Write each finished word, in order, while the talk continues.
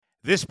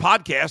This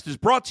podcast is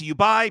brought to you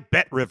by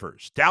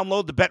BetRivers.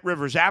 Download the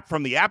BetRivers app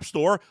from the App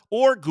Store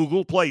or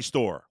Google Play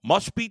Store.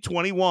 Must be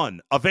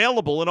 21.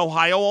 Available in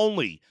Ohio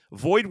only.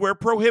 Void where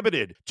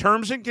prohibited.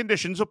 Terms and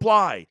conditions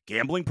apply.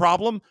 Gambling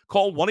problem?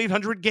 Call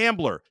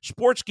 1-800-GAMBLER.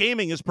 Sports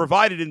gaming is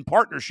provided in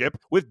partnership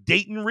with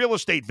Dayton Real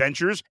Estate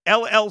Ventures,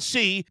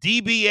 LLC,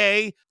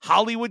 DBA,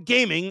 Hollywood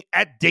Gaming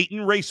at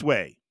Dayton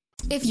Raceway.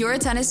 If you're a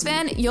tennis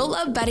fan, you'll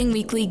love Betting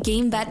Weekly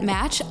Game Bet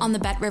Match on the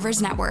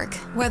BetRivers Network.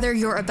 Whether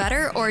you're a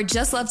bettor or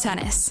just love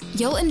tennis,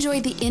 you'll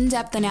enjoy the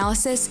in-depth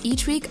analysis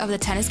each week of the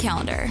tennis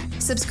calendar.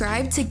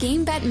 Subscribe to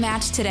Game Bet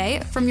Match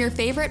today from your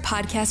favorite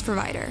podcast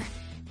provider.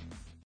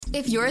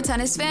 If you're a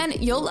tennis fan,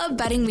 you'll love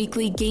Betting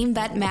Weekly Game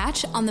Bet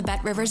Match on the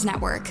BetRivers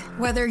Network.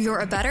 Whether you're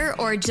a bettor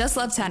or just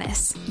love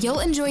tennis, you'll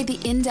enjoy the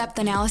in-depth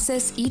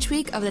analysis each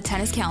week of the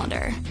tennis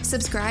calendar.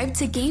 Subscribe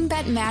to Game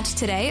Bet Match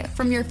today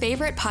from your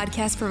favorite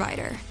podcast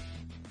provider.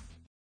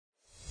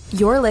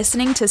 You're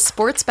listening to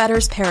Sports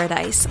Bettor's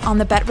Paradise on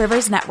the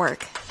BetRivers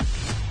Network.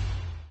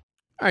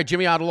 All right,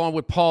 Jimmy out along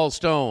with Paul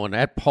Stone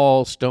at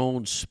Paul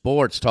Stone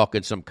Sports,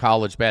 talking some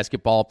college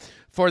basketball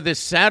for this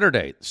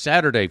Saturday,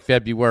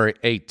 February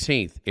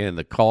 18th in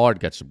the card.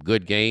 Got some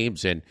good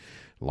games and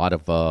a lot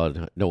of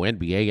no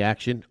NBA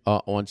action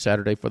on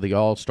Saturday for the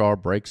All-Star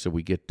break, so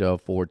we get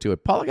forward to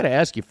it. Paul, I got to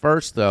ask you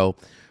first, though,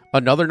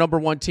 another number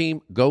one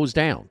team goes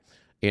down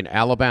in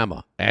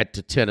Alabama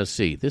at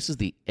Tennessee. This is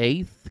the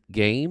 8th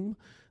game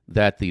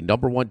that the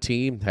number one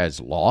team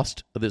has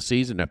lost this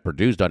season. That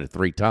Purdue's done it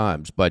 3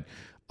 times. But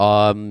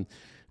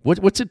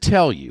what's it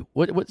tell you?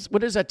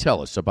 What does that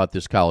tell us about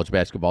this college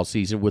basketball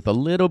season with a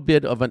little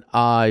bit of an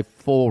eye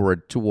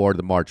forward toward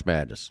the March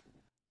Madness?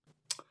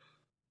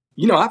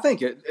 You know, I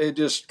think it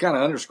just kind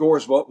of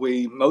underscores what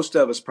most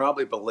of us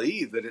probably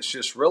believe, that it's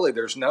just really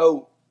there's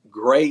no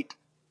great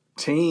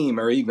team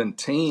or even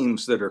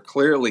teams that are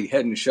clearly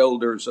head and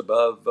shoulders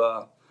above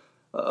the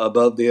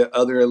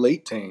other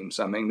elite teams.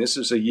 I mean, this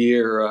is a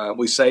year,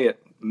 we say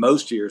it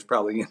most years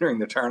probably entering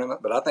the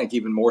tournament, but I think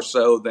even more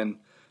so than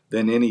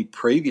any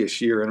previous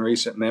year in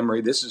recent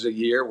memory. This is a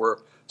year where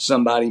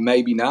somebody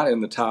maybe not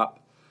in the top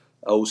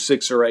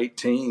 6 or 8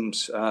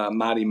 teams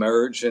might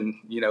emerge and,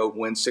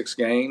 win 6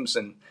 games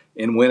and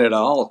win it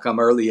all come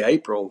early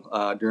April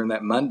during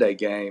that Monday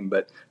game.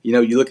 But,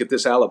 you look at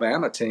this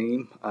Alabama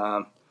team,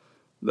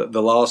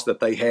 the loss that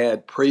they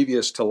had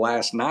previous to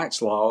last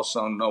night's loss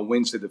on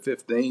Wednesday the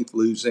 15th,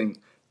 losing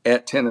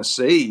at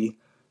Tennessee,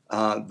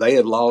 they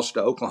had lost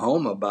to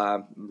Oklahoma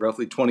by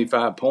roughly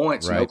 25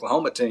 points, right. An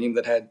Oklahoma team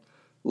that had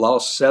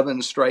lost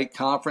 7 straight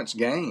conference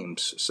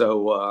games.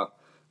 So,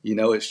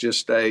 it's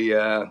just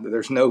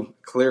there's no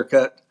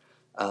clear-cut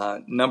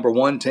number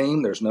one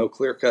team. There's no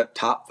clear-cut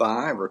top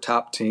 5 or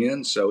top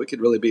 10. So it could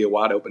really be a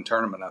wide-open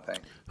tournament, I think.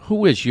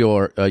 Who is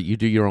your you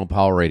do your own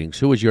power ratings.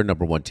 Who is your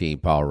number one team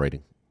power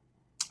rating?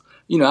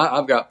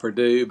 I've got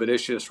Purdue, but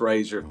it's just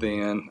razor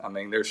thin. I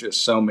mean, there's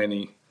just so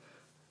many,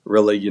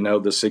 really,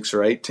 the 6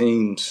 or 8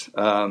 teams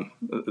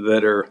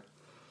that are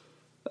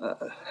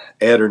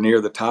at or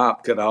near the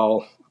top could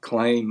all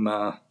claim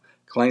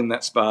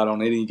that spot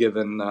on any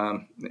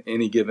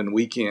given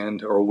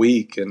weekend or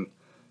week. And,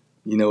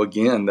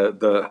 again,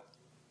 the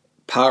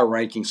power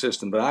ranking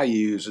system that I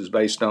use is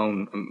based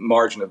on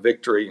margin of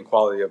victory and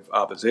quality of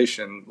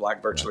opposition,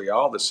 like virtually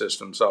all the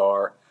systems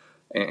are.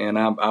 And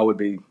I would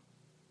be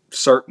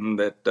certain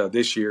that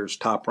this year's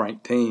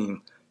top-ranked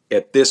team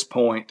at this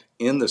point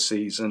in the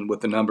season,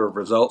 with the number of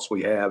results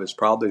we have, is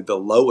probably the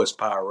lowest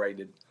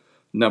power-rated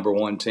number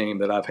one team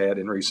that I've had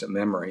in recent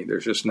memory.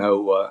 There's just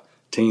no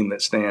team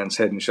that stands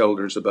head and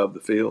shoulders above the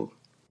field.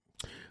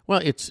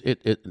 Well, it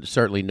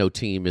certainly no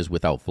team is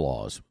without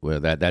flaws. Well,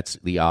 that's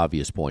the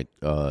obvious point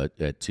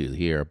to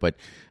here, but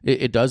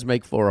it does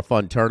make for a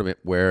fun tournament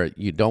where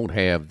you don't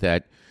have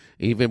that.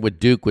 Even with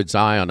Duke, with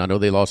Zion, I know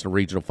they lost in the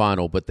regional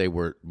final, but they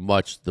were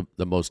much the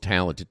most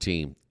talented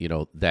team,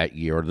 that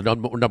year, or the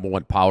number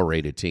one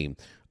power-rated team,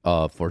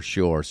 for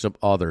sure. Some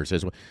others,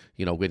 as well,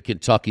 when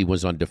Kentucky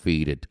was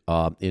undefeated.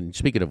 And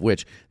speaking of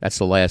which, that's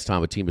the last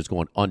time a team is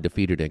going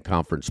undefeated in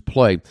conference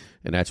play,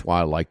 and that's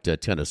why I liked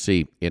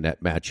Tennessee in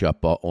that matchup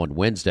on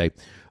Wednesday.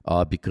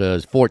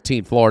 Because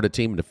 14 Florida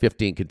team and the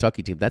 15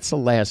 Kentucky team, that's the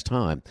last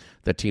time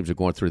that teams are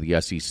going through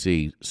the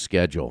SEC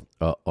schedule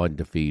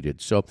undefeated.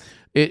 So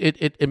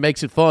it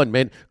makes it fun,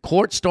 man.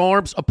 Court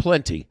storms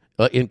aplenty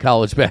in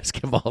college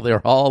basketball.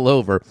 They're all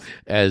over,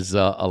 as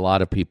a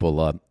lot of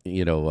people,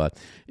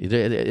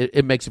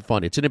 it makes it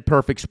fun. It's an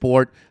imperfect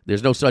sport.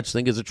 There's no such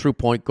thing as a true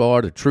point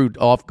guard, a true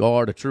off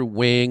guard, a true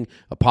wing,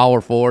 a power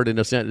forward. In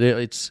a sense,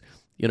 that's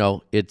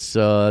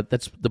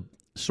the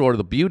sort of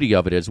the beauty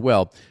of it as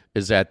well,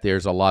 is that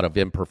there's a lot of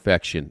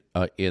imperfection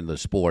in the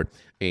sport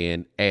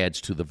and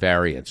adds to the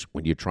variance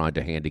when you're trying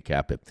to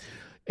handicap it.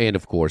 And,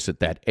 of course, at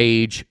that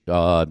age,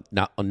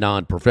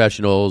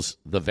 non-professionals,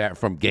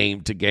 from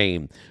game to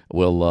game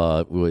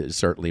will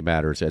certainly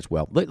matters as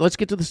well. Let's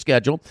get to the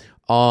schedule.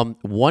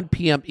 1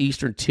 p.m.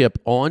 Eastern tip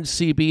on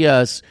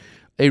CBS,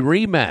 a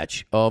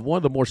rematch of one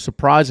of the more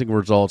surprising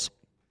results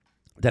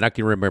that I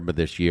can remember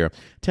this year,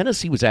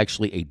 Tennessee was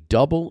actually a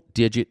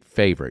double-digit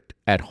favorite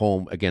at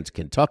home against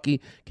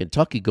Kentucky.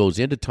 Kentucky goes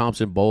into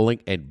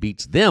Thompson-Boling and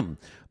beats them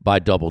by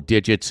double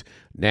digits.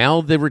 Now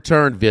the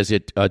return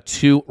visit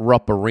to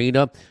Rupp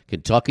Arena.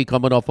 Kentucky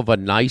coming off of a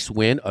nice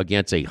win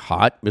against a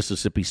hot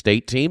Mississippi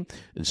State team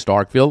in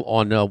Starkville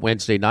on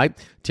Wednesday night.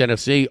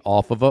 Tennessee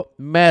off of a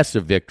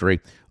massive victory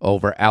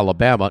over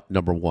Alabama,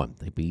 number one.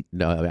 They beat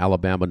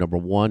Alabama, number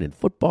one in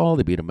football.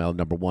 They beat them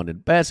number one in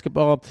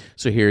basketball.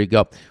 So here you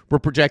go. We're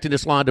projecting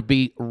this line to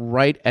be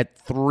right at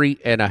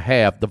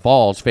 3.5. The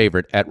Vols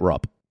favorite at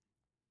Rupp.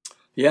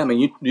 Yeah, I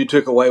mean, you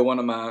took away one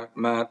of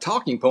my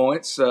talking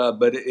points,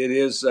 but it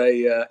is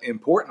a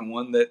important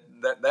one.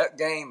 That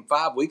game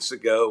 5 weeks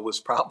ago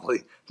was probably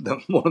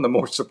one of the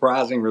more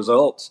surprising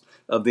results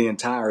of the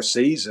entire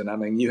season. I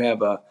mean, you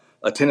have a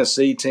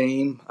Tennessee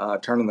team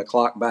turning the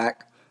clock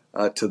back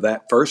to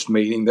that first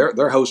meeting.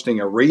 They're hosting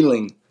a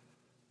reeling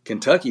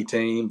Kentucky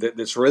team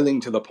that's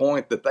reeling to the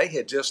point that they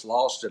had just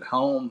lost at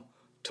home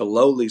to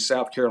lowly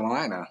South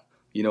Carolina.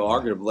 You know,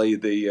 arguably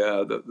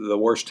the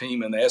worst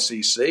team in the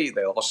SEC.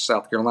 They lost to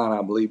South Carolina,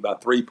 I believe, by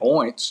 3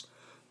 points.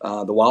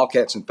 The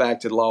Wildcats, in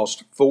fact, had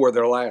lost 4 of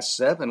their last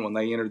 7 when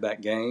they entered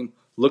that game.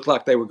 Looked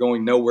like they were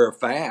going nowhere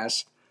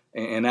fast,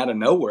 and out of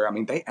nowhere, I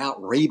mean, they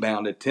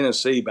out-rebounded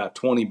Tennessee by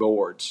 20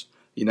 boards.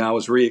 You know, I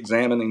was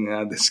re-examining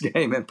this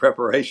game in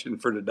preparation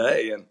for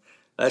today, and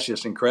that's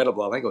just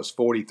incredible. I think it was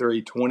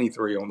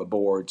 43-23 on the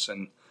boards,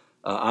 and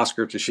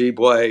Oscar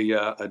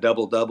Tshiebwe, a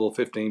double-double,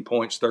 15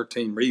 points,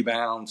 13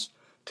 rebounds.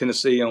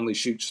 Tennessee only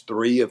shoots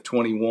 3 of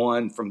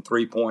 21 from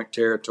three-point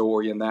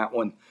territory in that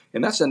one.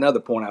 And that's another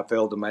point I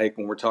failed to make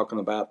when we're talking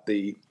about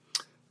the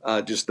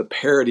just the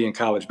parity in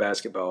college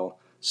basketball.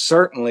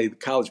 Certainly,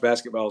 college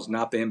basketball is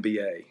not the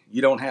NBA.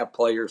 You don't have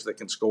players that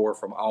can score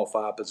from all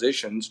 5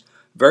 positions.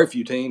 Very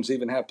few teams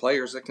even have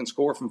players that can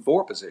score from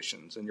 4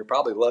 positions. And you're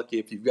probably lucky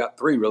if you've got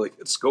 3 really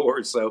good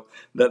scorers. So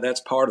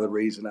that's part of the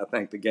reason I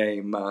think the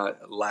game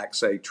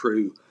lacks a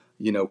true,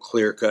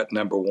 clear-cut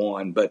number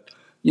one. But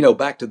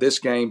back to this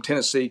game,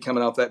 Tennessee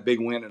coming off that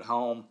big win at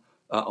home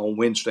on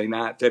Wednesday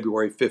night,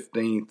 February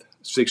 15th,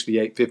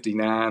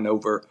 68-59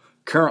 over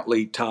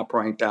currently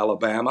top-ranked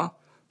Alabama.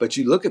 But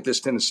you look at this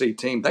Tennessee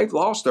team, they've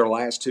lost their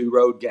last 2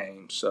 road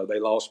games. So they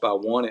lost by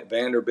 1 at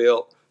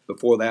Vanderbilt.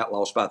 Before that,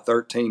 lost by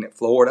 13 at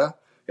Florida.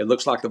 It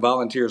looks like the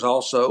Volunteers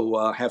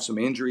also have some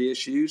injury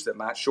issues that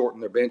might shorten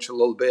their bench a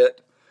little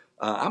bit.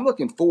 I'm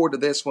looking forward to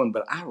this one,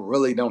 but I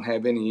really don't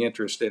have any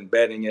interest in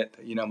betting it.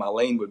 My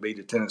lean would be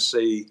to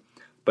Tennessee.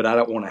 But I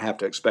don't want to have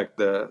to expect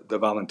the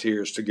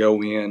Volunteers to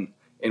go in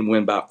and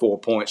win by 4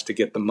 points to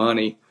get the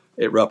money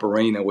at Rupp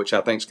Arena, which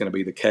I think is going to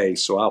be the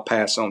case. So I'll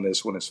pass on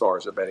this one as far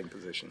as a betting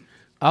position.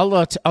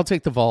 I'll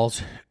take the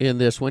Vols in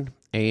this one,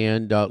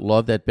 and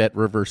love that Bet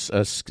Rivers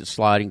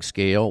sliding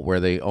scale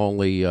where they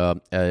only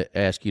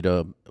ask you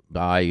to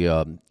buy,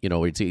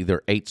 it's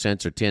either 8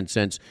 cents or 10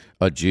 cents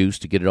a juice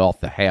to get it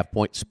off the half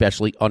point,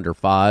 especially under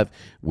 5,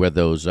 where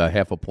those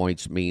half a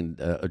points mean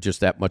just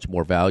that much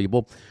more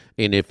valuable.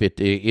 And if it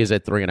is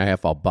at 3.5,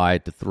 I'll buy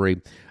it to 3.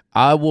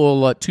 I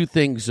will 2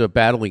 things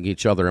battling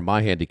each other in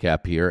my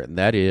handicap here, and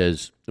that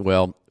is,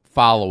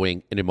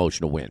 following an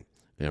emotional win.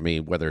 I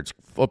mean, whether it's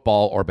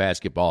football or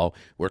basketball,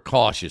 we're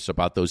cautious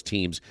about those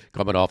teams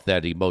coming off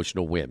that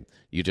emotional win.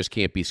 You just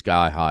can't be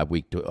sky high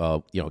week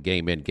to,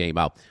 game in, game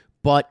out.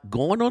 But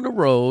going on the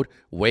road,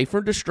 away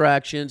from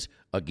distractions,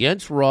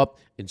 against Rupp,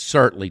 and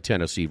certainly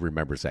Tennessee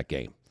remembers that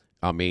game.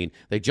 I mean,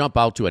 they jump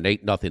out to an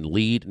 8-0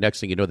 lead.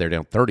 Next thing you know, they're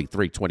down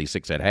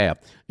 33-26 at half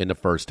in the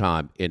first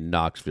time in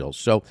Knoxville.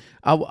 So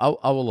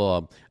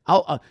I'll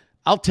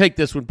take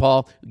this one,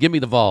 Paul. Give me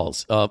the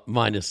Vols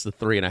minus the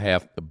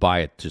 3.5.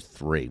 Buy it to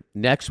 3.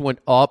 Next one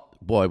up,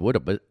 boy, what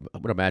a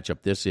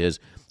matchup this is.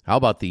 How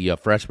about the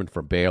freshman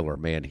from Baylor,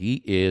 man?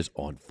 He is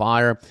on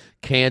fire.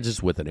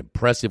 Kansas with an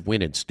impressive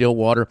win in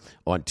Stillwater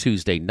on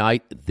Tuesday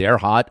night. They're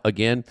hot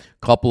again.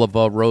 Couple of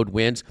road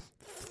wins.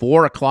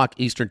 4 o'clock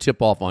Eastern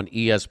tip-off on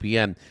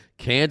ESPN.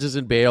 Kansas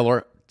and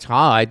Baylor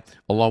tied,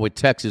 along with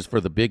Texas, for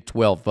the Big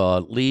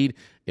 12 lead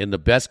in the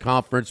best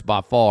conference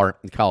by far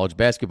in college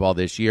basketball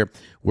this year.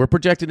 We're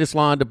projecting this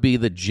line to be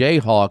the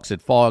Jayhawks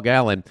at Fog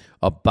Allen,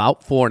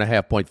 about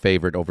 4.5-point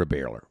favorite over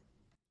Baylor.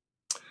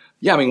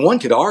 Yeah, I mean, one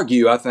could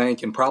argue, I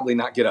think, and probably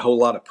not get a whole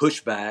lot of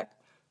pushback,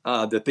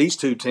 that these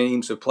 2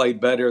 teams have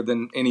played better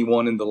than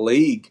anyone in the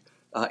league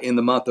in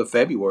the month of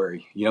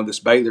February. This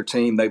Baylor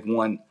team, they've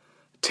won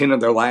 10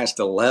 of their last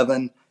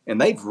 11, and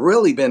they've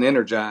really been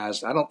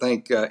energized. I don't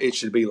think it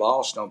should be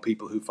lost on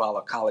people who follow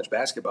college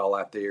basketball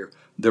out there.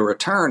 The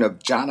return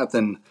of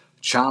Jonathan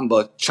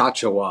Chamba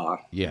Chachawa,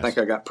 yes. I think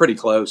I got pretty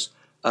close,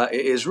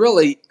 is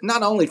really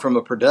not only from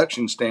a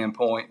production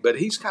standpoint, but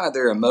he's kind of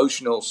their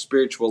emotional,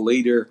 spiritual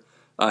leader.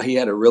 He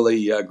had a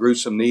really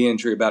gruesome knee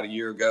injury about a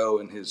year ago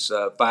and has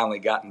finally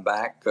gotten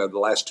back the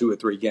last 2 or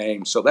 3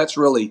 games. So that's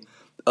really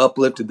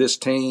uplifted this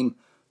team.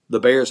 The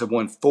Bears have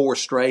won 4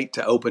 straight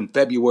to open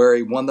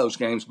February, won those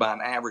games by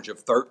an average of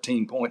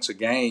 13 points a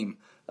game,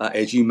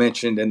 as you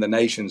mentioned, in the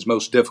nation's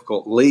most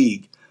difficult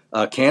league.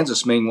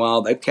 Kansas,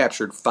 meanwhile, they've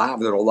captured 5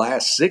 of their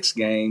last 6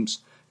 games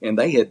And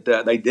they did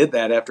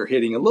that after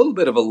hitting a little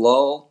bit of a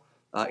lull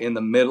in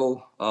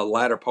the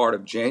latter part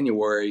of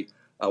January,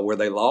 where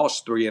they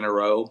lost 3 in a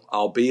row,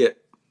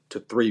 albeit to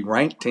 3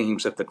 ranked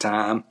teams at the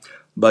time.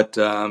 But,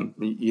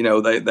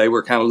 they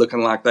were kind of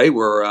looking like they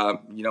were,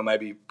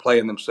 maybe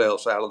playing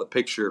themselves out of the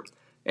picture.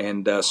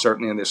 And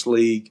certainly in this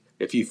league,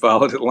 if you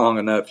followed it long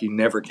enough, you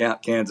never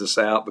count Kansas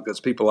out, because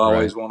people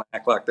always want to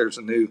act like there's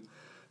a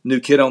new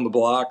kid on the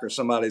block or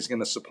somebody's going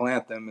to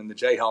supplant them, and the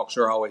Jayhawks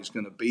are always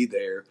going to be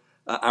there.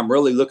 I'm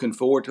really looking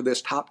forward to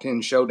this top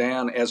 10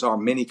 showdown, as are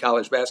many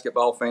college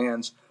basketball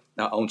fans,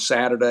 on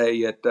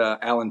Saturday at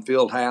Allen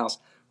Fieldhouse.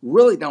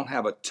 Really don't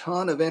have a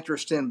ton of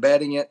interest in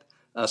betting it,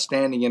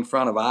 standing in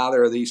front of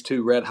either of these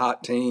two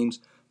red-hot teams.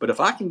 But if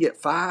I can get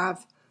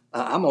 5,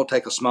 I'm going to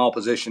take a small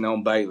position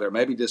on Baylor,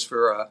 maybe just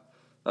for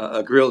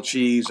a grilled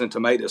cheese and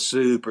tomato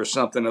soup or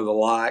something of the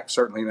like.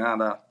 Certainly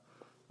not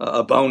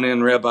a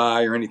bone-in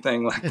ribeye or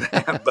anything like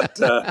that.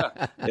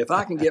 But if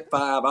I can get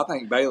 5, I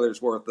think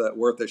Baylor's worth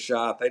a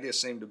shot. They just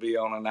seem to be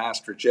on a nice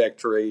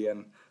trajectory,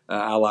 and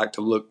I like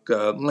to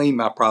lean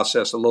my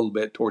process a little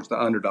bit towards the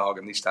underdog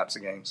in these types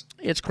of games.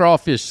 It's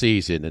crawfish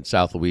season in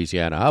South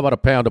Louisiana. How about a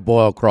pound of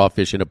boiled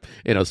crawfish in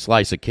a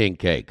slice of king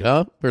cake,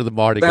 huh? For the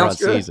Mardi Gras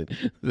season.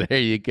 There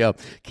you go.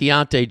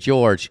 Keontae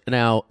George,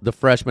 now the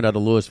freshman out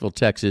of Louisville,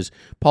 Texas.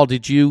 Paul,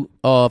 did you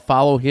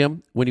follow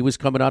him when he was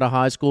coming out of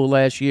high school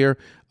last year?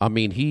 I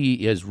mean,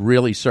 he is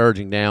really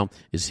surging now,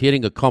 is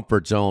hitting a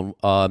comfort zone.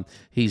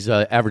 He's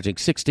averaging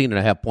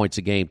 16.5 points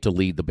a game to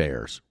lead the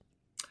Bears.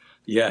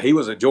 Yeah,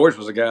 George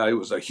was a guy who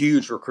was a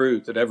huge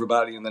recruit that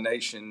everybody in the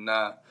nation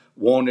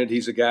wanted.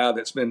 He's a guy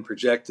that's been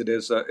projected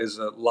as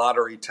a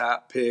lottery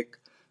type pick,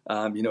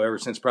 ever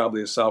since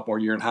probably his sophomore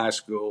year in high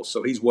school.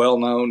 So he's well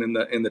known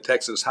in the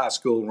Texas high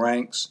school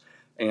ranks,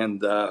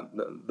 and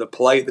the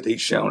play that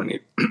he's shown,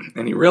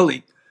 and he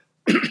really,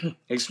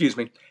 excuse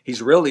me,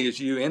 he's really, as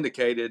you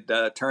indicated,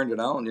 turned it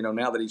on.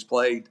 Now that he's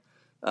played,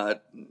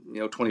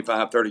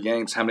 25, 30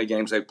 games, how many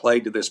games they've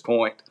played to this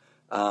point.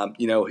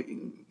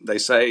 They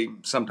say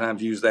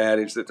sometimes use the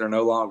adage that they're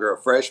no longer a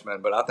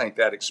freshman, but I think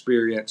that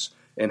experience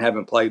and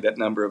having played that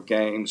number of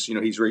games,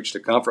 he's reached a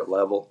comfort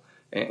level,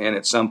 and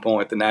at some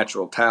point the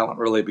natural talent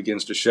really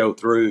begins to show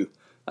through,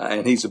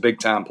 and he's a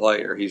big-time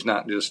player. He's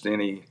not just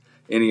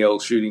any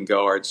old shooting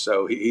guard,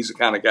 so he's the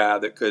kind of guy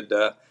that could,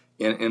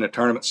 in a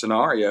tournament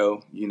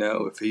scenario,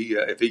 if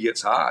he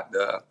gets hot,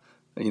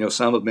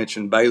 some have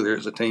mentioned Baylor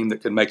as a team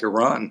that could make a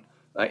run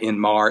in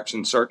March,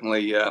 and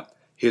certainly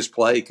his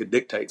play could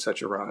dictate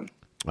such a run.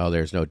 Oh,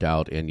 there's no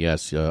doubt. And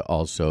yes,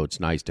 also it's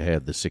nice to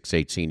have the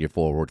 6'8" senior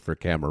forward for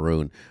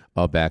Cameroon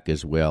back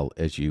as well,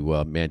 as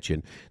you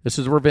mentioned. This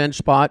is a revenge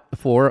spot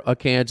for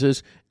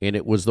Kansas, and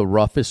it was the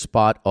roughest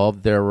spot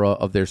of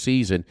their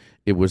season.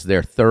 It was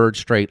their 3rd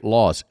straight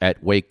loss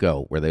at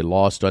Waco, where they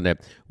lost on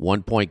that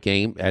 1-point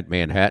game at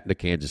Manhattan to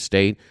Kansas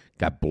State,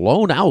 got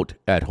blown out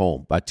at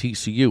home by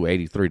TCU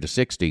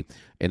 83-60,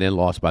 and then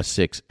lost by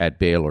 6 at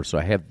Baylor. So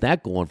I have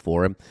that going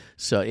for him.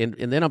 So and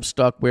then I'm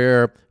stuck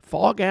where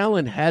Fog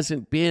Allen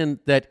hasn't been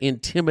that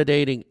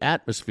intimidating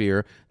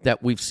atmosphere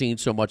that we've seen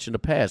so much in the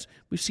past.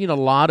 We've seen a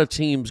lot of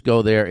teams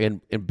go there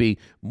and be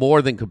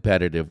more than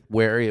competitive,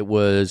 where it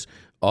was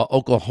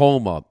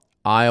Oklahoma,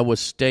 Iowa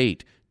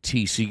State,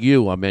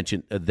 TCU. I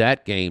mentioned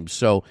that game.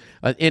 So,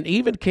 and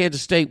even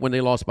Kansas State, when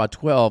they lost by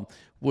 12,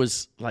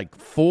 was like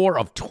 4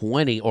 of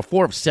 20 or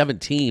 4 of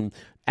 17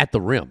 at the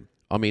rim.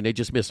 I mean, they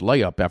just missed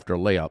layup after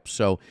layup.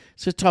 So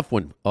it's a tough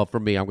one for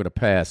me. I'm going to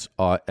pass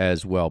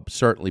as well.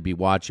 Certainly be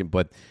watching,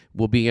 but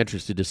we'll be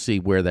interested to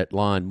see where that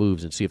line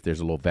moves and see if there's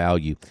a little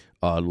value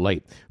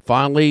late.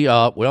 Finally,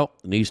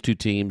 these two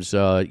teams,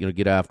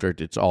 get after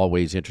it. It's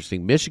always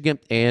interesting. Michigan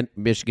and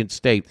Michigan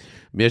State.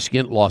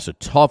 Michigan lost a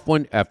tough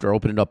one after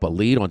opening up a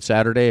lead on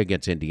Saturday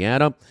against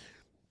Indiana.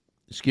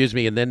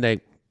 And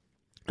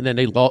then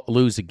they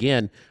lose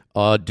again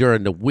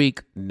during the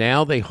week.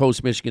 Now they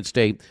host Michigan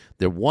State.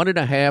 They're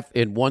 1.5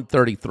 in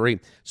 133.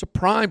 It's a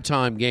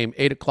primetime game,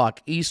 8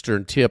 o'clock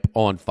Eastern tip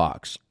on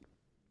Fox.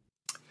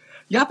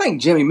 Yeah, I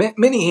think, Jimmy,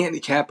 many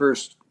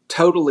handicappers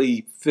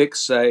totally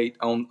fixate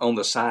on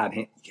the side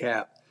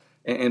handicap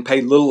and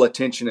pay little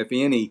attention, if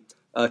any,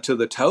 to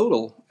the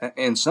total.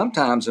 And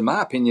sometimes, in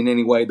my opinion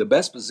anyway, the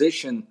best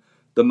position,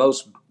 the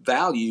most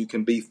value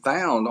can be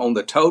found on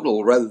the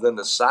total rather than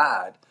the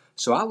side.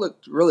 So I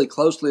looked really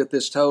closely at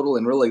this total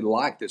and really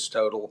like this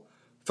total.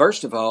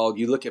 First of all,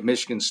 you look at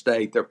Michigan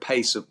State, their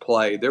pace of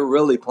play. They're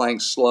really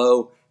playing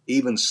slow,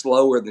 even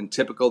slower than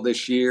typical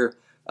this year.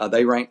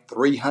 They ranked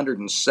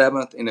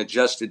 307th in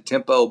adjusted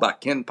tempo by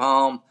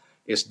KenPom.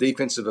 Its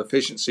defensive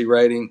efficiency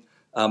rating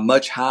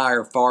much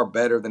higher, far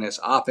better than its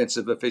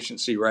offensive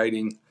efficiency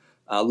rating.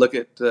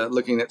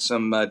 Looking at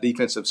some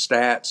defensive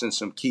stats and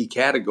some key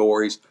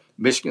categories,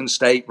 Michigan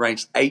State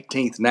ranks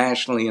 18th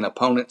nationally in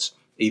opponents'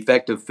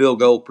 effective field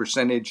goal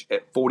percentage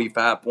at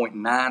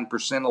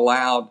 45.9%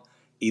 allowed,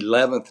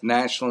 11th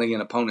nationally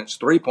in opponents'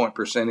 three-point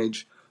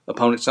percentage,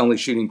 opponents only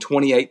shooting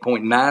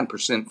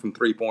 28.9% from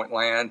three-point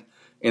land,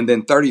 and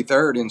then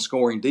 33rd in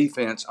scoring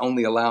defense,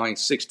 only allowing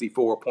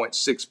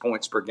 64.6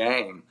 points per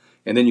game.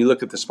 And then you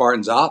look at the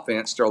Spartans'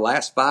 offense, their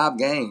last 5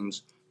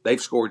 games,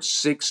 they've scored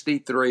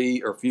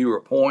 63 or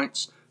fewer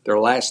points. Their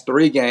last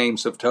 3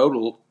 games have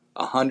totaled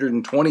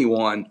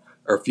 121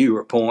 or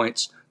fewer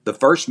points. The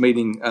first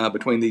meeting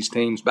between these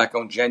teams back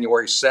on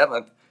January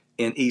 7th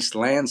in East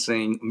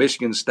Lansing,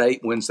 Michigan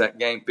State wins that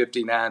game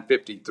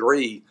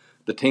 59-53.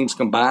 The teams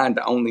combined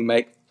to only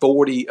make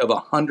 40 of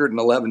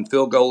 111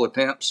 field goal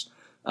attempts.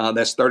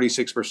 That's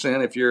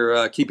 36% if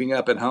you're keeping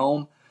up at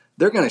home.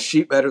 They're going to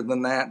shoot better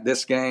than that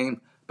this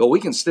game, but we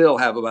can still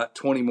have about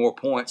 20 more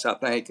points, I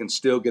think, and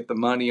still get the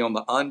money on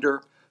the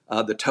under.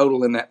 The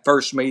total in that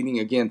first meeting,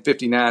 again,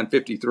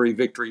 59-53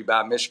 victory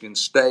by Michigan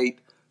State,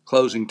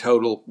 closing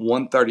total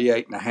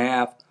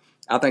 138.5.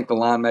 I think the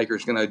line maker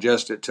is going to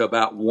adjust it to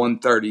about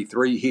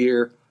 133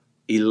 here.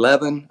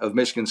 11 of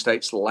Michigan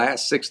State's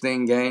last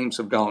 16 games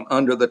have gone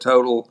under the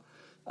total.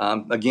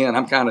 Again,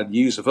 I'm kind of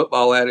use the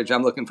football adage.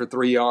 I'm looking for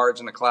 3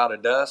 yards in a cloud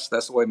of dust.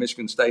 That's the way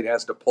Michigan State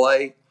has to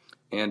play.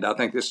 And I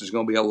think this is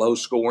going to be a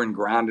low-scoring,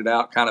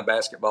 grinded-out kind of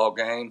basketball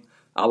game.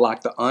 I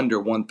like the under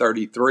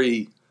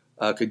 133.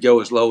 Could go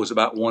as low as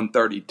about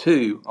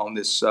 132 on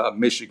this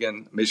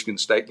Michigan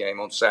State game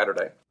on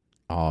Saturday.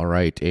 All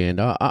right, and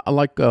I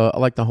like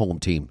the home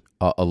team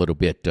a little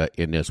bit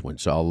in this one,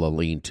 so I'll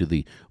lean to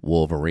the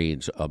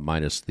Wolverines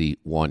minus the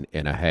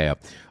 1.5.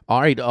 All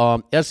right,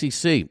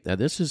 SEC. Now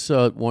this is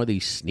one of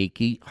these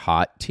sneaky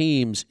hot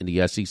teams in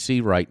the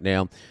SEC right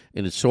now,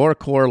 and it's sort of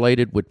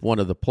correlated with one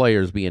of the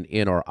players being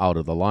in or out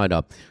of the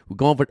lineup. We're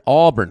going for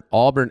Auburn.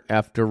 Auburn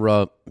after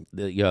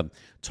the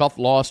tough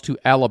loss to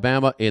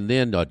Alabama, and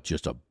then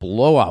just a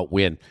blowout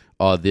win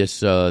this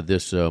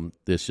during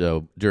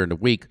the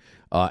week.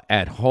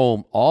 At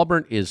home.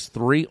 Auburn is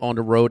 3 on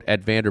the road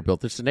at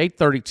Vanderbilt. It's an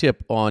 8:30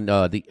 tip on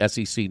the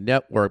SEC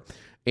Network.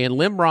 And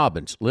Lim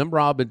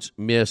Robbins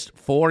missed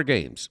 4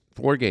 games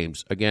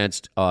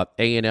against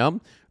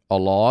A&M, a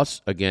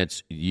loss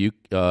against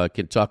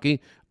Kentucky,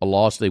 a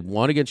loss they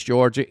won against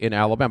Georgia and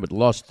Alabama. They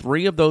lost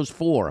 3 of those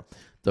 4.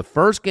 The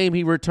first game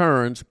he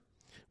returns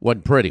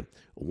wasn't pretty.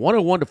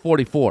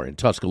 101-44 in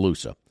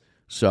Tuscaloosa.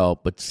 So,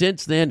 but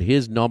since then,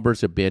 his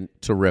numbers have been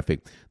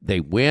terrific. They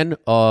win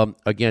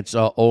against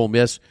Ole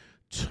Miss.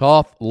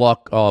 Tough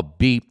luck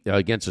beat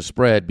against the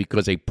spread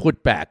because they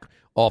put back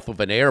off of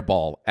an air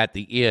ball at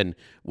the end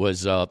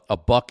was a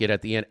bucket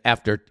at the end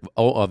after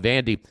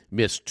Vandy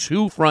missed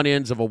 2 front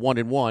ends of a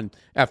 1-and-1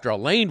 after a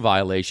lane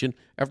violation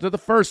after the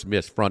first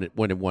missed front end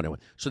 1-and-1.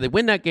 So they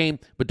win that game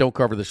but don't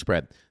cover the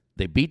spread.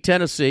 They beat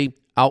Tennessee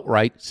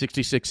outright,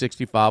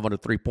 66-65 on a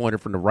three-pointer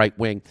from the right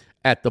wing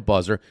at the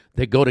buzzer.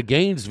 They go to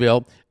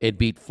Gainesville and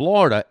beat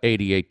Florida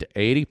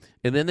 88-80,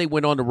 and then they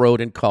went on the road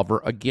and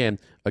cover again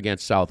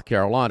against South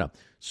Carolina.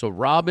 So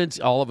Robbins,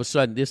 all of a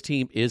sudden, this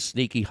team is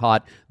sneaky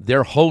hot.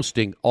 They're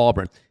hosting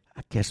Auburn.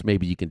 I guess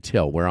maybe you can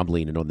tell where I'm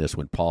leaning on this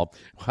one, Paul.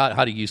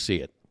 How do you see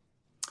it?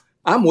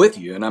 I'm with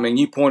you, and I mean,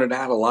 you pointed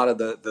out a lot of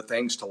the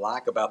things to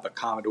like about the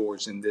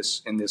Commodores in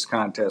this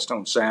contest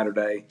on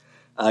Saturday.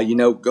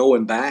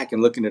 Going back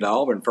and looking at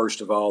Auburn, first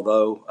of all,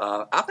 though,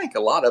 I think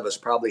a lot of us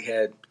probably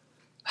had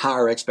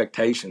higher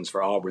expectations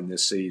for Auburn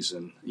this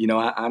season.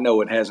 I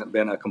know it hasn't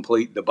been a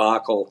complete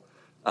debacle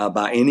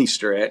by any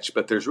stretch,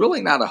 but there's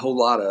really not a whole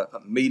lot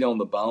of meat on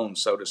the bone,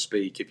 so to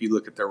speak, if you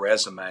look at their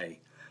resume.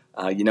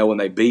 When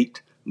they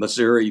beat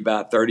Missouri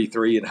by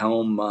 33 at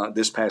home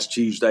this past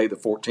Tuesday, the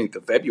 14th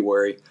of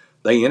February,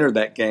 they entered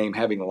that game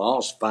having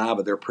lost 5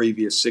 of their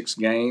previous 6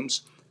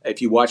 games. If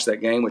you watched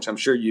that game, which I'm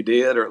sure you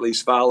did, or at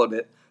least followed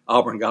it,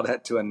 Auburn got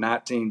that to a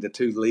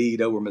 19-2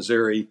 lead over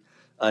Missouri.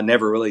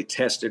 Never really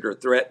tested or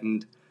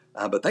threatened,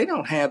 but they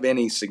don't have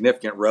any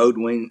significant road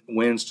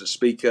wins to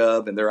speak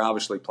of, and they're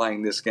obviously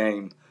playing this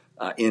game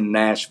in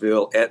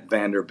Nashville at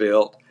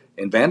Vanderbilt.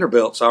 And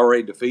Vanderbilt's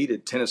already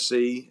defeated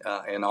Tennessee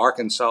and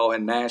Arkansas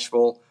in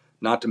Nashville,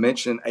 not to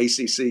mention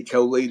ACC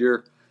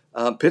co-leader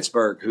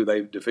Pittsburgh, who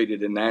they've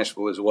defeated in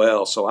Nashville as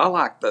well. So I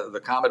like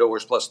the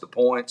Commodores plus the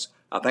points.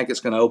 I think it's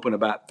going to open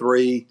about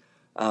 3,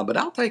 but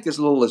I'll take as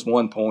little as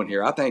 1 point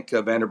here. I think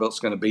Vanderbilt's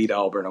going to beat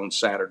Auburn on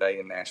Saturday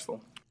in Nashville.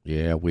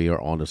 Yeah, we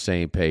are on the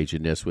same page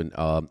in this one.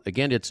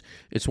 Again, it's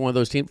one of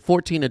those teams,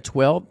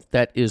 14-12,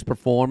 that is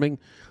performing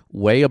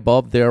way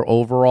above their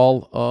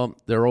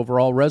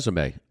overall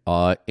resume.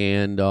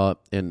 And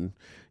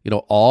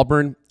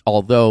Auburn,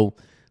 although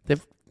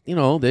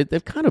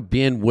they've kind of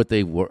been what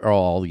they were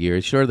all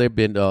year. Sure, they've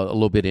been a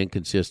little bit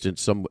inconsistent.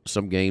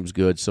 Some games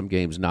good, some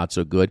games not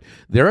so good.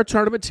 They're a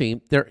tournament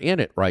team. They're in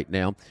it right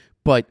now,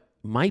 but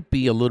might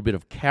be a little bit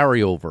of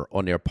carryover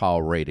on their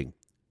power rating.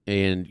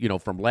 And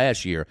from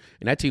last year,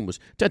 and that team was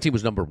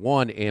number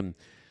 1, and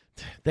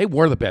they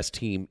were the best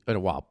team in a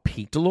while.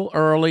 Peaked a little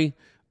early.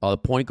 The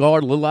point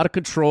guard a little out of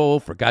control.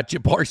 Forgot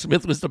Jabari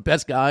Smith was the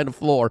best guy on the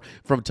floor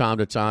from time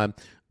to time.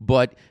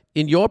 But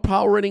in your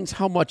power ratings,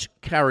 how much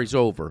carries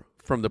over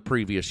from the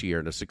previous year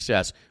and the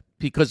success?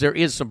 Because there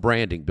is some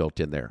branding built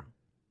in there.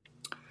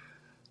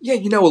 Yeah,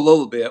 a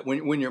little bit.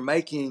 When you're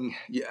making,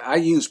 I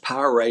use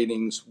power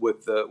ratings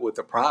with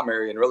the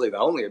primary and really the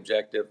only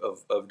objective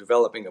of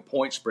developing a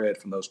point spread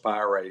from those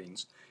power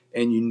ratings.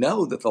 And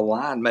that the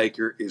line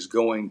maker is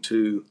going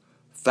to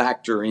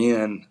factor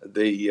in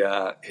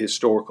the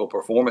historical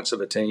performance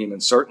of a team,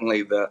 and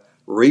certainly the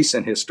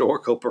recent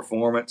historical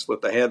performance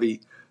with the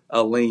heavy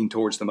lean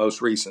towards the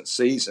most recent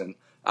season.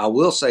 I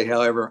will say,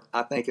 however,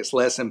 I think it's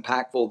less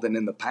impactful than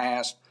in the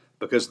past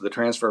because of the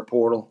transfer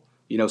portal.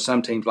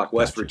 Some teams like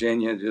West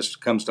Virginia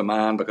just comes to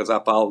mind because I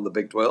follow the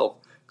Big 12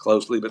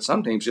 closely, but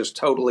some teams just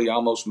totally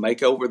almost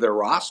make over their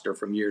roster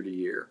from year to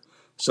year.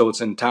 So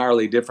it's an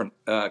entirely different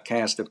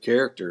cast of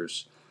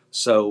characters.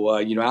 So,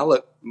 I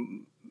look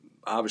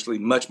obviously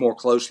much more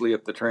closely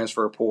at the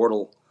transfer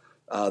portal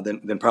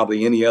than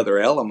probably any other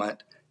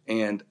element.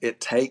 And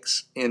it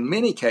takes, in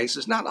many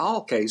cases, not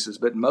all cases,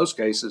 but in most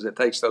cases, it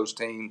takes those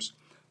teams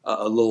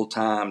a little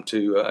time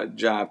to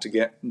jive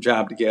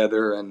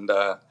together and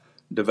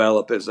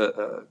develop as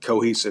a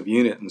cohesive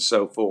unit and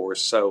so forth.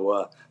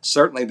 So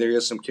certainly there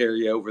is some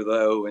carryover,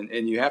 though.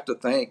 And you have to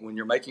think when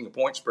you're making a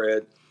point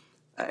spread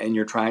and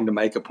you're trying to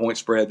make a point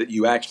spread that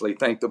you actually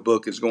think the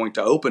book is going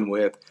to open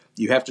with,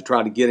 you have to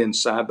try to get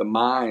inside the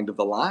mind of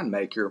the line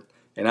maker.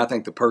 And I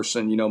think the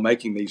person,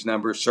 making these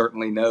numbers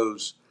certainly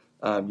knows,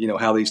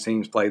 how these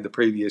teams played the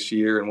previous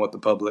year and what the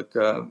public,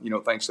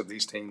 thinks of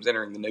these teams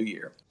entering the new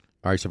year.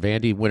 All right, so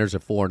Vandy, winners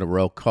of 4 in a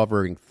row,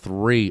 covering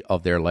 3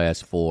 of their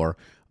last 4.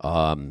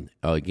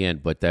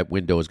 Again, but that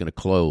window is going to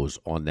close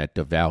on that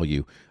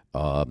value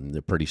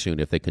pretty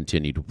soon if they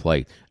continue to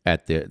play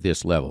at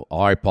this level.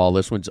 All right, Paul,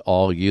 this one's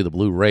all you. The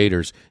Blue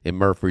Raiders in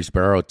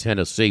Murfreesboro,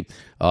 Tennessee.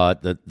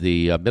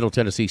 The Middle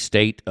Tennessee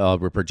State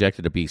were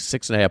projected to be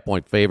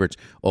 6.5-point favorites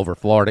over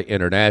Florida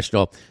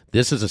International.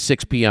 This is a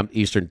 6 p.m.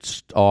 Eastern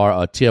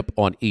tip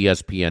on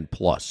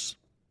ESPN+.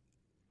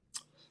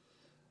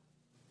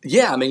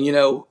 Yeah,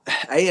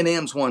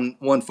 A&M's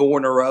won 4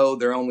 in a row.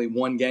 They're only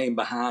 1 game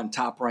behind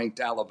top-ranked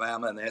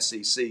Alabama in the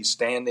SEC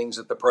standings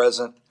at the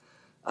present.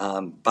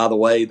 By the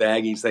way, the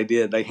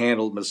Aggies, they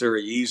handled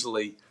Missouri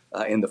easily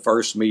in the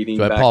first meeting.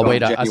 So, Paul,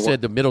 wait, I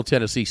said the Middle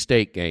Tennessee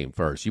State game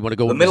first. You want to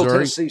go with Missouri? The Middle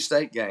Tennessee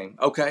State game.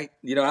 Okay.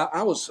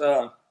 I was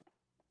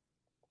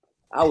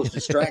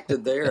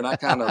distracted there, and I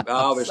kind of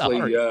obviously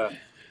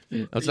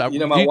I'm sorry.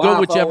 My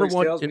wife always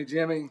tells me,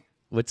 Jimmy.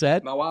 What's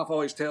that? My wife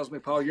always tells me,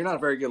 Paul, you're not a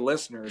very good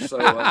listener. So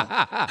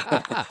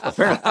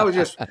apparently I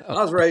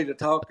was ready to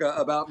talk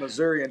about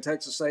Missouri and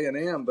Texas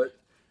A&M, but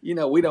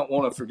we don't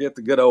want to forget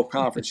the good old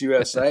Conference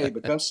USA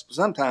because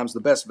sometimes the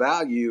best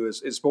value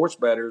is sports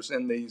bettors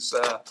in these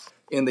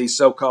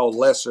so-called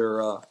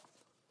lesser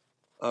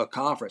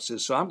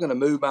conferences. So I'm going to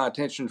move my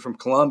attention from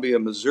Columbia,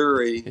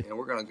 Missouri, and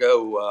we're going to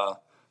go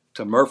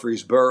to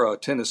Murfreesboro,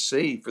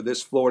 Tennessee for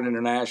this Florida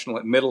International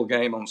at middle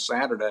game on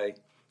Saturday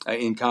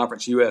in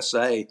Conference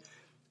USA.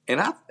 And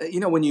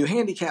when you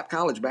handicap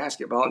college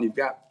basketball and you've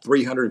got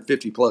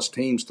 350 plus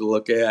teams to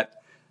look at,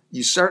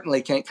 you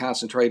certainly can't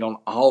concentrate on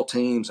all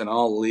teams and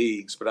all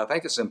leagues, but I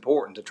think it's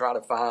important to try to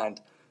find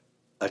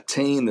a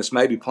team that's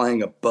maybe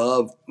playing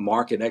above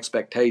market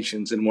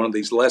expectations in one of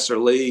these lesser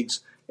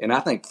leagues. And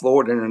I think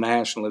Florida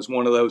International is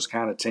one of those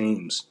kind of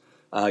teams.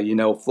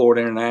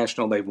 Florida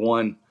International, they had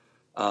won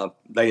 5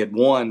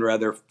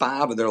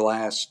 of their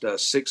last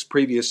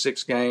previous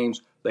 6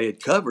 games. They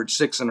had covered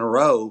 6 in a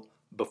row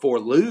before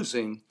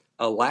losing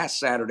last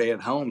Saturday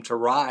at home to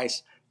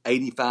Rice,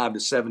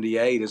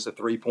 85-78 as a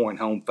 3-point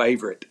home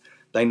favorite.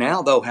 They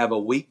now, though, have a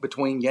week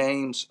between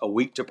games, a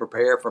week to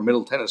prepare for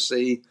Middle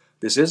Tennessee.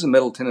 This is a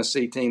Middle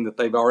Tennessee team that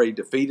they've already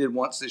defeated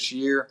once this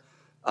year,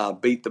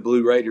 beat the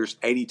Blue Raiders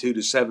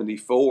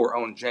 82-74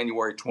 on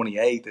January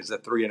 28th as a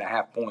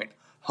 3.5-point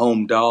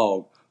home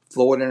dog.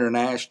 Florida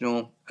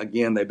International,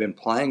 again, they've been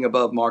playing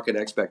above market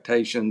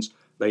expectations.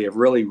 They have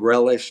really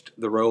relished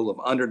the role of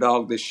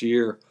underdog this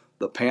year.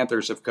 The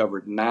Panthers have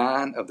covered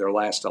 9 of their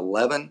last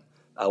 11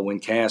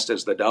 when cast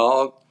as the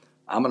dog.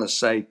 I'm going to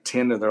say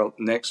 10 of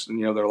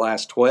their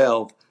last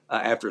 12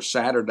 after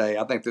Saturday.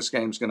 I think this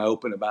game's going to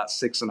open about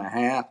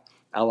 6.5.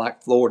 I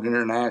like Florida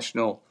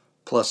International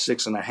plus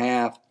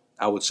 6.5.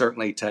 I would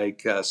certainly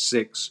take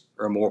 6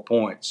 or more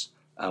points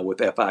with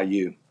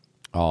FIU.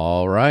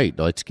 All right,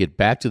 let's get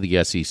back to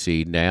the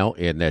SEC now,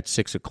 and that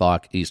 6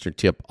 o'clock Eastern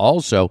tip.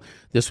 Also,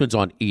 this one's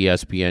on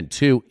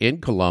ESPN2 in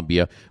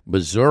Columbia.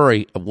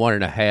 Missouri,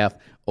 1.5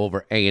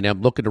 over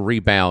A&M, looking to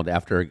rebound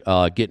after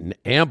getting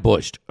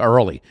ambushed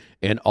early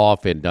and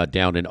often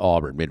down in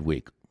Auburn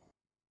midweek.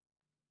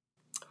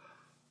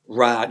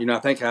 Right. I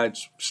think I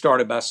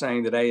started by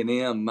saying that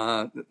A&M,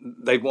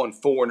 they've won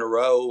 4 in a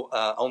row,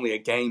 only a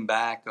game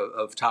back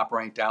of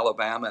top-ranked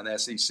Alabama in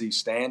SEC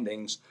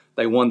standings.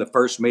 They won the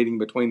first meeting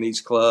between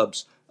these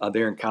clubs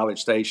there in College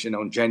Station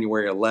on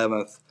January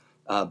 11th,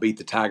 beat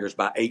the Tigers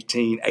by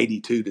 18,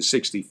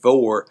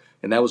 82-64.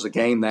 And that was a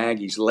game the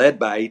Aggies led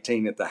by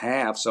 18 at the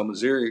half, so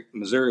Missouri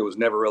was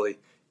never really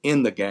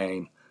in the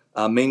game.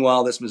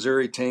 Meanwhile, this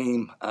Missouri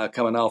team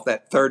coming off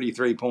that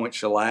 33-point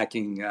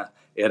shellacking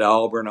at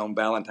Auburn on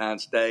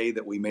Valentine's Day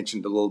that we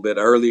mentioned a little bit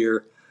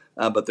earlier.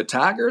 But the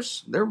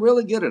Tigers, they're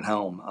really good at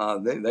home.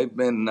 They've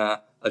been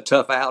a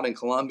tough out in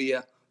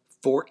Columbia,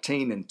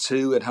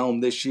 14-2 at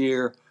home this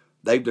year.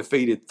 They've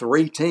defeated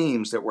 3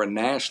 teams that were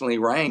nationally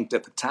ranked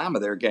at the time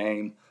of their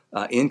game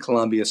in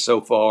Columbia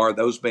so far,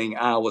 those being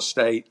Iowa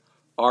State,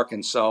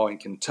 Arkansas, and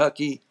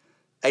Kentucky.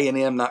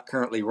 A&M not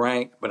currently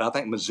ranked, but I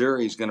think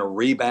Missouri is going to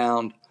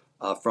rebound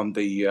from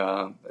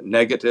the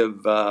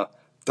negative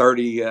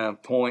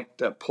 30-point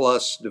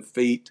plus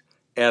defeat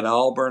at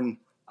Auburn.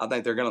 I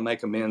think they're going to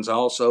make amends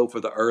also for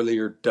the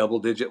earlier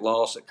double-digit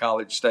loss at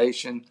College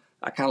Station.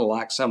 I kind of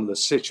like some of the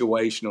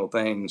situational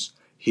things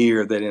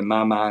here that, in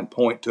my mind,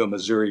 point to a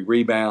Missouri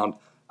rebound.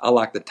 I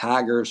like the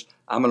Tigers.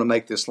 I'm going to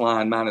make this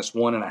line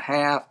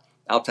 -1.5.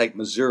 I'll take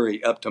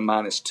Missouri up to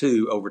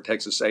 -2 over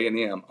Texas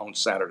A&M on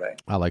Saturday.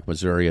 I like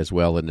Missouri as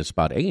well in this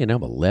spot. A&M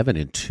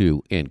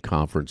 11-2 in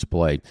conference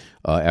play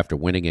after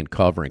winning and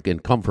covering in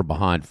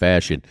come-from-behind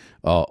fashion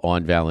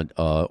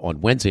on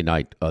Wednesday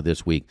night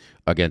this week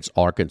against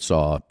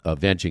Arkansas,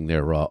 avenging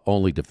their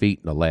only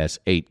defeat in the last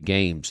 8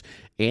 games.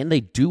 And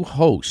they do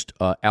host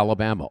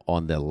Alabama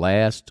on the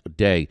last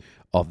day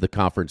of the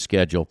conference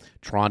schedule,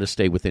 trying to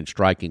stay within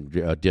striking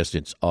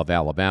distance of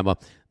Alabama.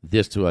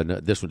 This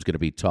one's going to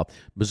be tough.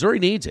 Missouri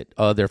needs it.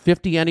 They're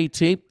 50 NET.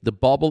 The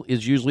bubble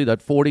is usually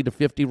that 40 to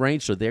 50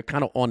 range, so they're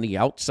kind of on the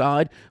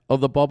outside of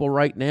the bubble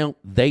right now.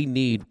 They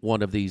need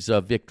one of these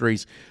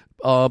victories.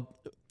 Paul,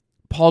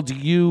 do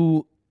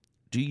you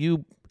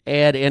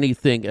add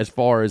anything as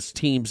far as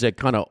teams that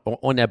kind of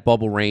on that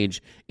bubble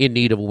range in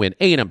need of a win?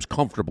 A&M's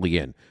comfortably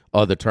in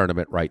the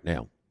tournament right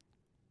now.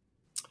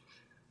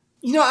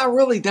 I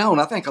really don't.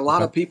 I think a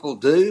lot of people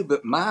do,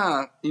 but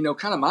my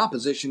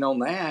position on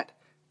that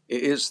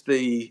is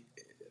the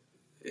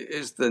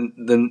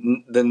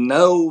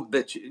know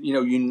that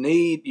you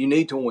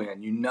need to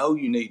win. You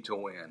need to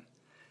win.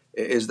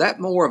 Is that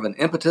more of an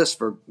impetus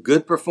for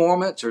good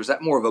performance, or is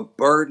that more of a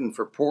burden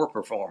for poor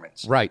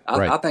performance? Right.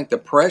 I think the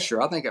pressure.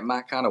 I think it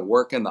might kind of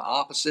work in the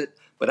opposite,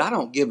 but I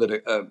don't give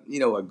it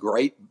a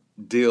great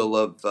deal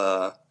of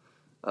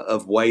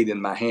weight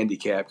in my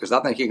handicap, because I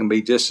think it can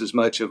be just as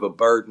much of a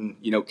burden,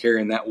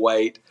 carrying that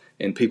weight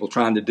and people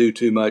trying to do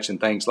too much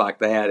and things like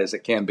that, as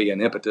it can be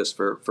an impetus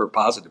for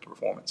positive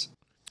performance.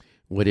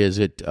 What is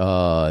it?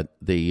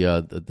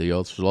 The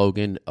old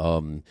slogan,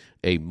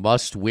 a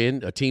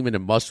must-win, a team in a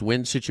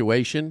must-win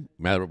situation,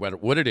 no matter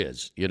what it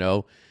is,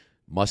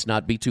 must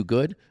not be too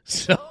good.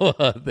 So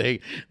they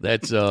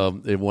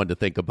wanted to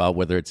think about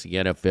whether it's the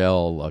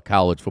NFL,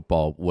 college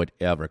football,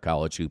 whatever,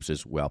 college hoops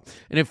as well.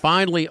 And then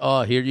finally,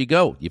 here you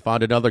go. You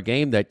found another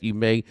game that you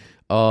may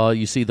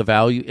you see the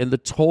value in the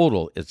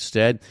total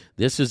instead.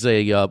 This is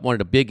one of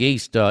the Big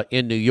East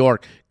in New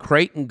York.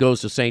 Creighton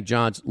goes to St.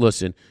 John's.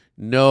 Listen,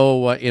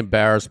 no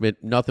embarrassment,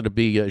 nothing to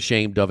be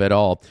ashamed of at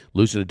all.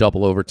 Losing a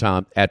double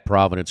overtime at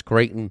Providence.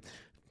 Creighton,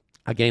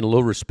 I gain a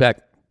little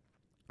respect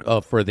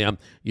for them,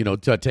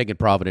 taking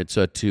Providence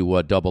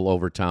to double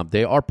overtime.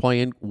 They are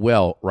playing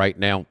well right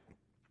now.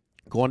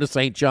 Going to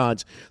St.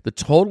 John's. The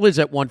total is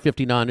at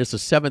 159. It's a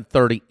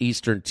 7:30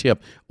 Eastern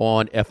tip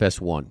on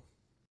FS1.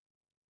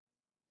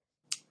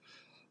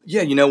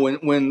 Yeah,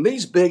 when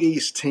these Big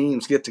East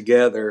teams get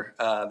together,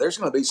 there's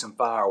going to be some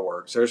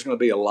fireworks. There's going to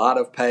be a lot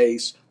of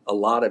pace, a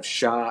lot of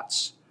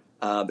shots.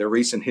 Their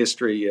recent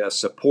history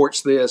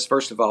supports this.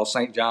 First of all,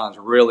 St. John's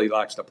really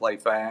likes to play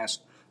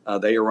fast.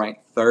 They are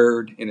ranked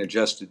 3rd in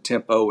adjusted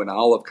tempo in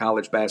all of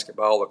college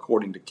basketball,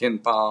 according to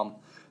KenPom.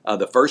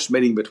 The first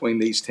meeting between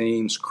these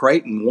teams,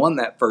 Creighton won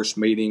that first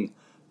meeting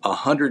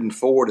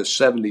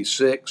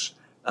 104-76.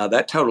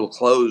 That total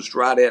closed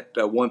right at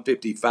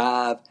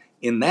 155.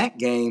 In that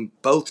game,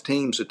 both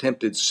teams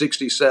attempted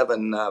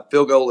 67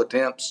 field goal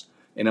attempts,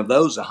 and of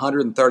those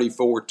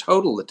 134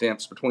 total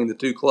attempts between the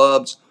two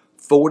clubs,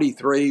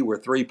 43 were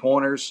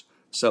three-pointers.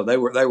 So they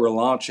were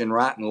launching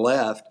right and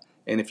left.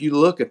 And if you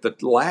look at the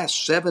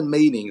last 7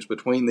 meetings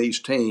between these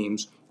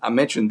teams, I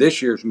mentioned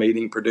this year's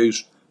meeting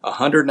produced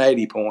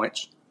 180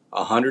 points,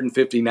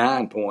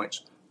 159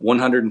 points,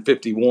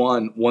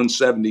 151,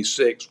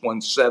 176,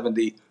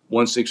 170,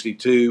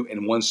 162,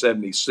 and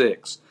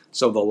 176.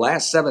 So the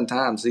last 7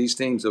 times these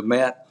teams have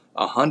met,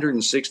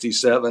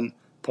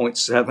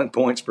 167.7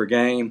 points per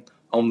game,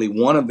 only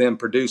one of them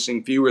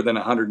producing fewer than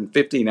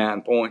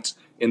 159 points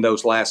in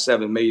those last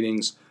 7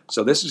 meetings.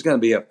 So this is going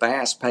to be a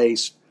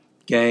fast-paced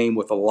game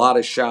with a lot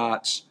of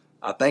shots.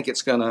 I think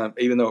it's going to,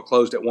 even though it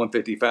closed at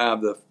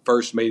 155 the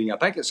first meeting, I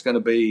think it's going to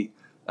be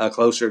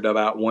closer to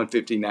about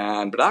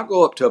 159. But I'll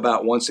go up to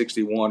about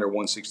 161 or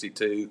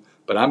 162.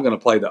 But I'm going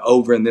to play the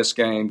over in this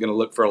game, going to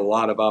look for a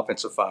lot of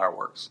offensive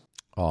fireworks.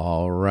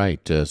 All right,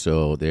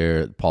 so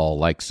there, Paul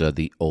likes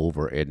the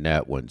over in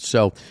that one.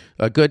 So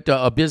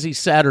a busy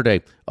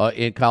Saturday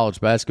in college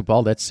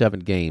basketball. That's 7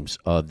 games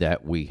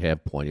that we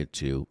have pointed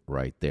to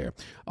right there.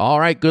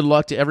 All right, good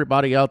luck to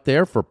everybody out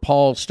there. For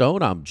Paul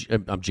Stone, I'm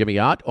Jimmy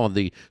Ott on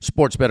the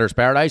Sports Bettor's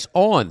Paradise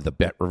on the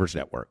Bet Rivers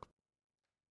Network.